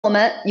我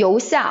们由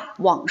下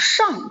往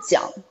上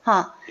讲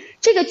哈，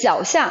这个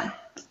脚下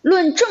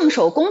论正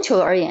手攻球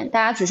而言，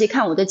大家仔细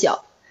看我的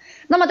脚。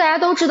那么大家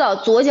都知道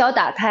左脚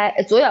打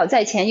开，左脚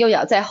在前，右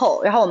脚在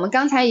后。然后我们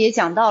刚才也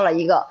讲到了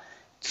一个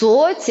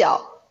左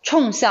脚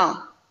冲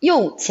向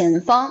右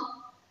前方。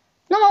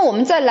那么我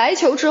们在来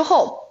球之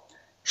后，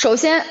首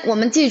先我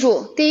们记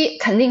住，第一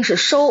肯定是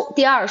收，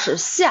第二是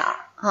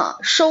下啊，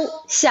收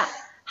下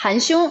含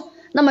胸。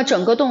那么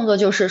整个动作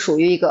就是属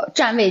于一个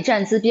站位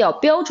站姿比较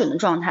标准的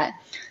状态。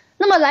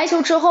那么来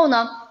球之后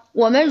呢，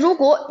我们如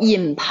果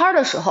引拍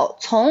的时候，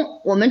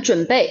从我们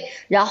准备，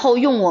然后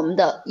用我们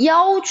的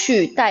腰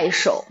去带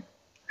手。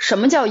什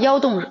么叫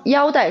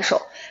腰带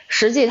手？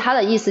实际它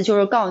的意思就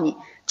是告诉你，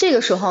这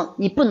个时候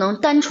你不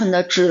能单纯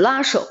的只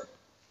拉手，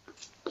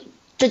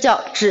这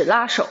叫只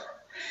拉手，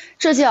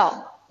这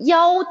叫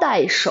腰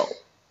带手。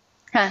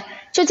看，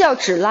这叫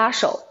只拉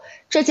手，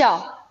这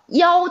叫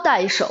腰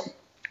带手。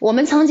我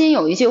们曾经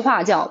有一句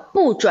话叫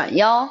不转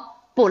腰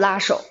不拉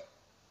手。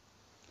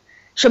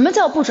什么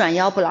叫不转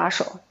腰不拉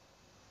手？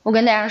我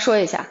跟大家说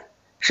一下，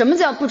什么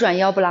叫不转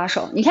腰不拉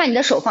手？你看你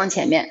的手放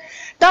前面，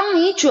当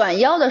你转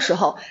腰的时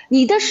候，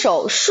你的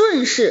手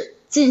顺势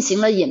进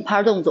行了引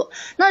拍动作。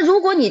那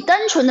如果你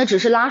单纯的只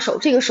是拉手，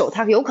这个手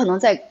它有可能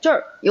在这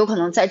儿，有可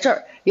能在这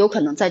儿，有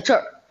可能在这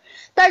儿。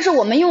但是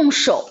我们用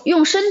手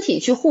用身体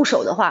去护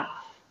手的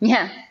话，你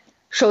看，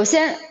首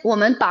先我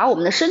们把我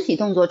们的身体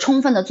动作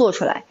充分的做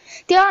出来。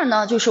第二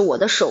呢，就是我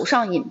的手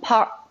上引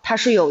拍，它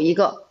是有一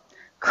个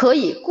可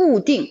以固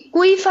定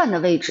规范的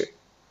位置。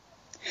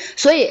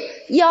所以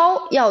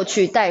腰要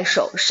去带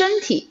手，身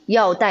体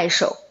要带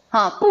手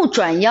啊，不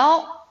转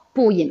腰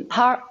不引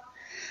拍。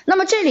那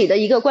么这里的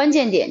一个关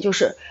键点就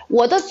是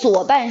我的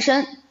左半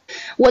身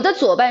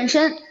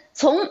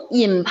从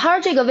引拍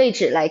这个位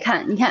置来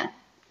看，你看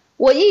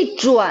我一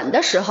转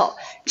的时候，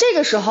这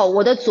个时候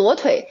我的左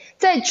腿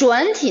在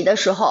转体的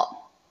时候，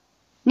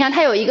你看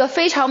它有一个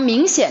非常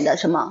明显的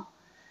什么，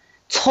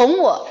从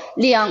我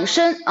两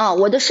身啊，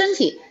我的身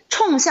体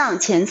冲向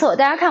前侧，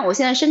大家看我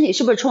现在身体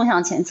是不是冲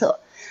向前侧？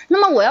那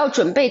么我要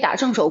准备打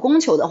正手攻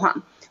球的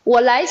话，我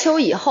来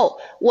球以后，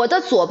我的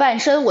左半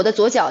身，我的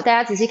左脚，大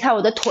家仔细看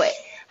我的腿，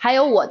还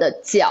有我的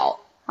脚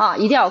啊，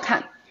一定要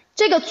看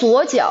这个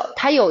左脚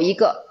它有一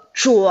个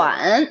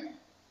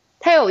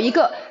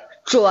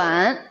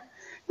转，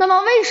那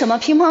么为什么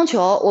乒乓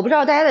球，我不知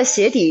道大家的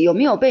鞋底有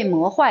没有被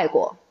磨坏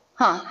过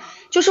哈？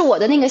就是我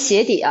的那个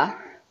鞋底啊，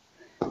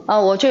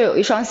我这有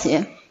一双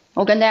鞋，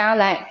我跟大家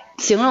来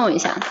形容一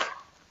下。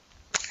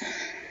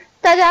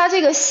大家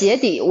这个鞋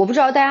底，我不知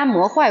道大家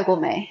磨坏过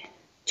没？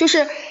就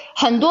是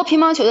很多乒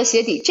乓球的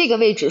鞋底这个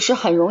位置是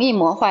很容易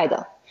磨坏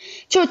的，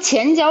就是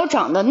前脚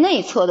掌的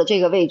内侧的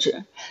这个位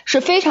置是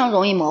非常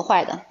容易磨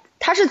坏的。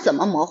它是怎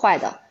么磨坏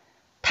的？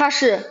它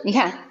是你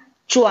看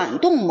转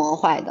动磨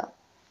坏的，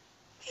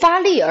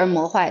发力而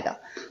磨坏的。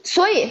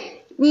所以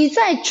你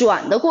在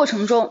转的过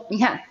程中，你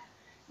看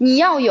你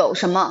要有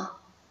什么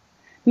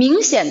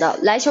明显的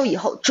来球以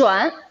后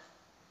转，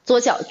左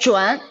脚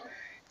转，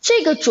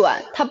这个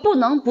转它不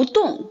能不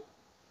动，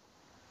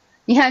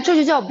你看这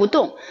就叫不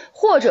动，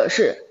或者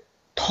是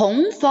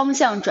同方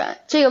向转。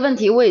这个问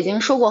题我已经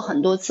说过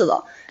很多次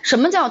了，什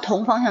么叫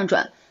同方向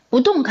转？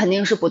不动肯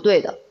定是不对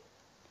的。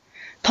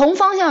同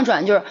方向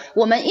转就是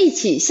我们一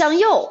起向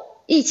右，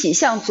一起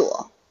向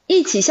左，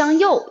一起向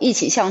右，一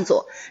起向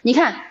左。你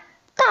看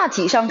大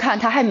体上看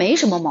它还没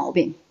什么毛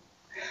病，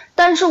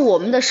但是我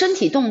们的身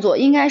体动作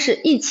应该是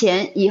一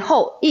前一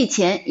后，一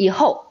前一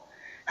后。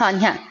好，你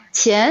看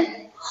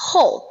前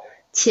后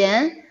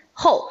前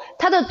后，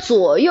它的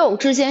左右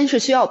之间是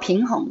需要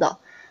平衡的，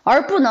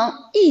而不能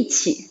一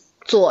起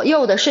左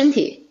右的身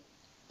体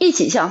一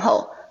起向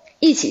后，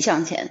一起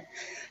向前。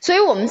所以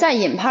我们在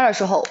引拍的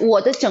时候，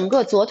我的整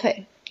个左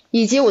腿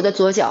以及我的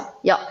左脚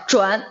要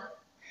转。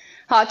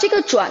好，这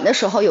个转的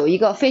时候有一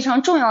个非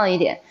常重要的一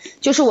点，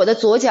就是我的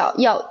左脚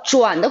要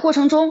转的过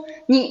程中，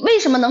你为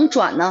什么能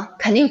转呢？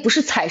肯定不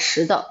是踩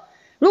实的，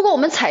如果我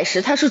们踩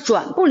实它是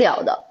转不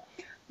了的。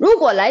如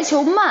果来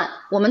球慢，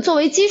我们作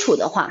为基础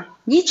的话，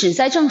你只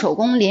在正手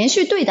攻连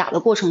续对打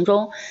的过程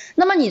中，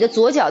那么你的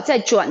左脚在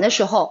转的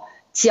时候，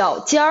脚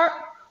尖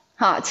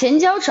儿前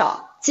脚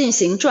掌进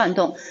行转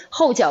动，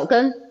后脚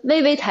跟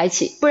微微抬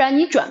起，不然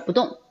你转不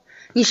动，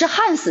你是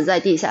焊死在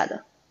地下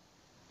的。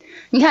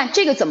你看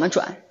这个怎么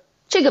转？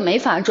这个没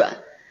法转，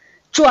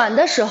转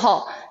的时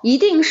候一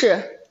定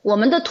是我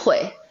们的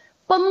腿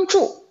绷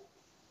住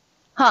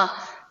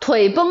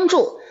腿绷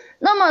住。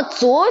那么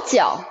左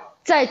脚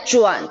在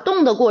转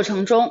动的过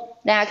程中，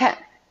大家看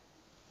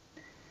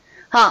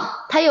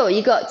它有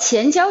一个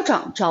前脚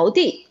掌着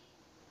地，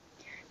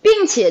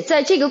并且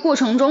在这个过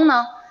程中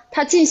呢，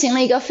它进行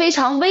了一个非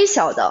常微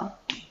小的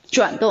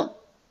转动，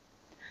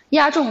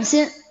压重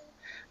心。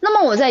那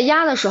么我在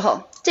压的时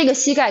候，这个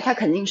膝盖它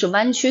肯定是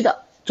弯曲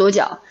的，左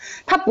脚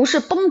它不是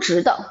绷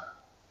直的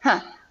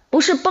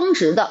不是绷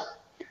直的，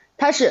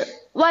它是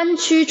弯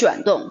曲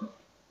转动，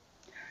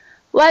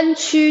弯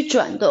曲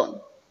转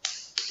动，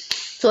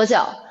左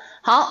脚。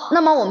好，那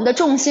么我们的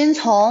重心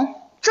从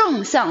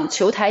正向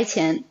球台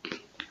前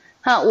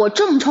我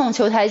正冲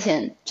球台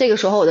前，这个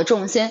时候我的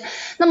重心。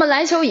那么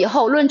来球以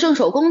后，论正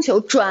手攻球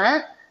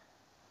转，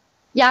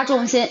压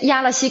重心，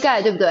压了膝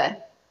盖，对不对？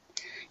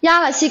压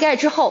了膝盖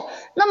之后，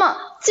那么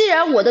既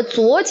然我的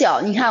左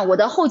脚，你看我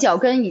的后脚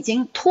跟已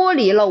经脱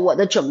离了我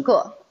的整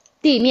个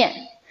地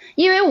面，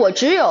因为我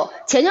只有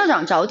前脚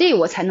掌着地，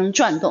我才能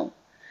转动。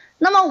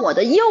那么我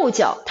的右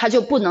脚它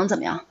就不能怎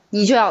么样，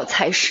你就要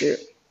踩实。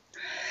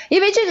因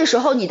为这个时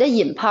候你的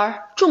引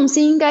拍重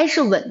心应该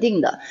是稳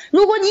定的，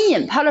如果你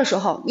引拍的时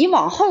候你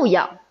往后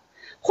仰，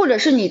或者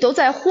是你都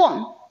在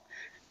晃，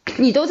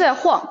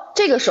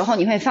这个时候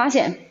你会发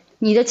现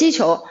你的击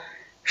球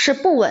是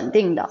不稳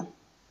定的。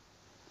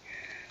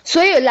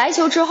所以来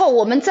球之后，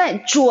我们在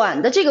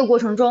转的这个过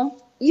程中，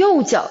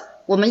右脚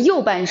我们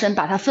右半身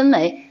把它分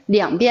为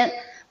两边，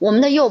我们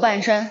的右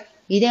半身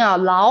一定要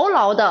牢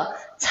牢的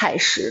踩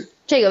实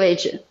这个位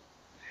置。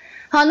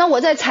好，那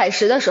我在踩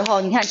实的时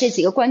候，你看这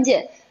几个关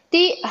键。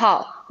第一，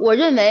好，我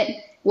认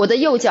为我的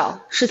右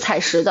脚是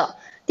踩实的。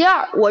第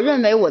二，我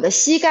认为我的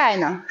膝盖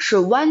呢是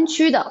弯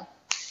曲的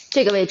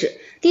这个位置。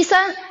第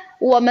三，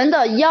我们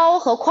的腰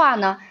和胯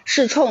呢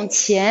是冲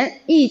前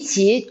一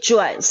起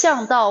转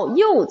向到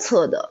右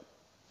侧的。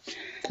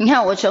你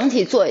看我整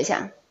体做一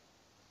下。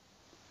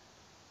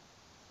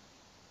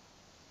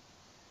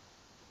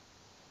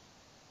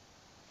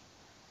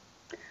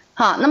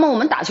好，那么我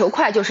们打球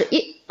快就是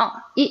一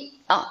啊，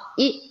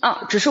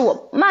只是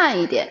我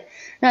慢一点，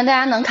让大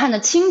家能看得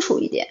清楚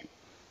一点。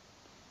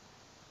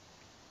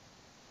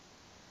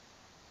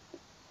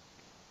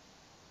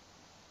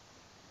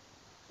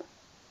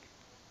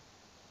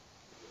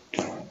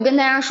我跟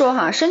大家说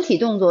哈，身体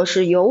动作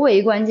是尤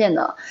为关键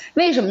的。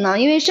为什么呢？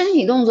因为身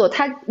体动作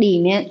它里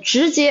面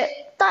直接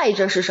带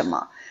着是什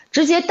么？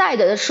直接带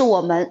的是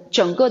我们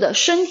整个的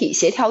身体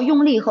协调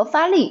用力和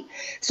发力。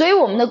所以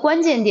我们的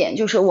关键点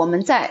就是我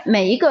们在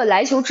每一个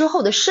来球之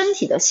后的身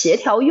体的协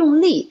调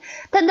用力。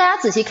但大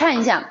家仔细看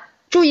一下，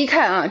注意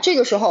看啊，这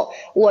个时候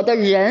我的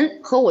人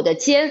和我的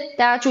肩，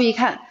大家注意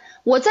看，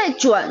我在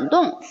转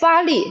动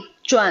发力，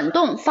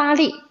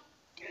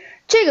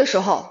这个时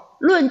候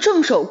论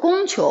正手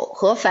攻球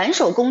和反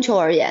手攻球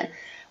而言，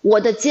我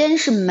的肩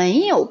是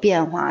没有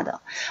变化的，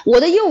我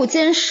的右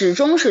肩始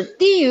终是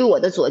低于我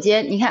的左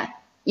肩。你看，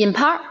引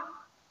拍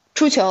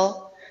出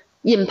球，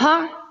引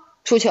拍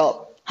出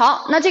球。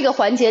好，那这个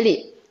环节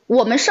里，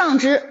我们上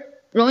肢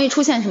容易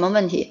出现什么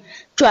问题？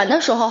转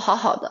的时候好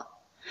好的，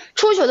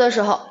出球的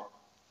时候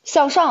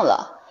向上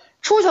了，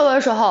出球的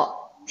时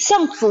候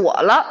向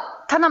左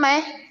了，看到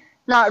没？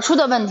哪儿出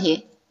的问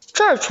题？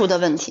这儿出的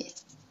问题。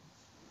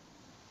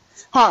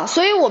好，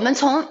所以我们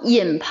从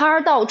引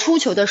拍到出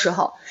球的时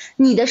候，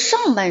你的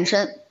上半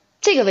身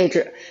这个位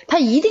置它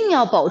一定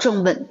要保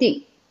证稳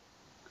定，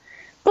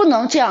不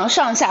能这样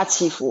上下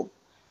起伏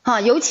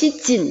尤其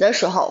紧的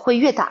时候会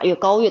越打越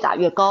高，越打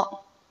越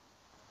高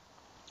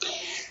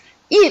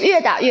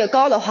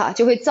的话，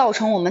就会造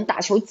成我们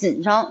打球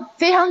紧张，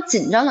非常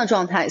紧张的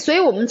状态。所以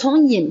我们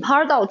从引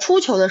拍到出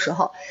球的时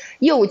候，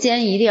右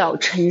肩一定要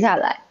沉下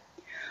来。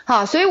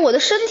好，所以我的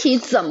身体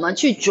怎么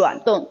去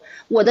转动，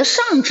我的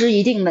上肢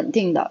一定稳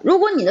定的。如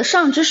果你的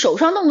上肢手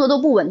上动作都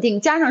不稳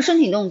定，加上身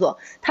体动作，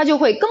它就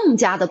会更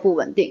加的不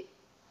稳定。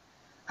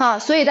好，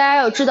所以大家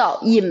要知道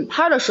引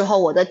拍的时候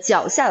我的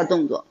脚下的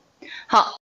动作。好。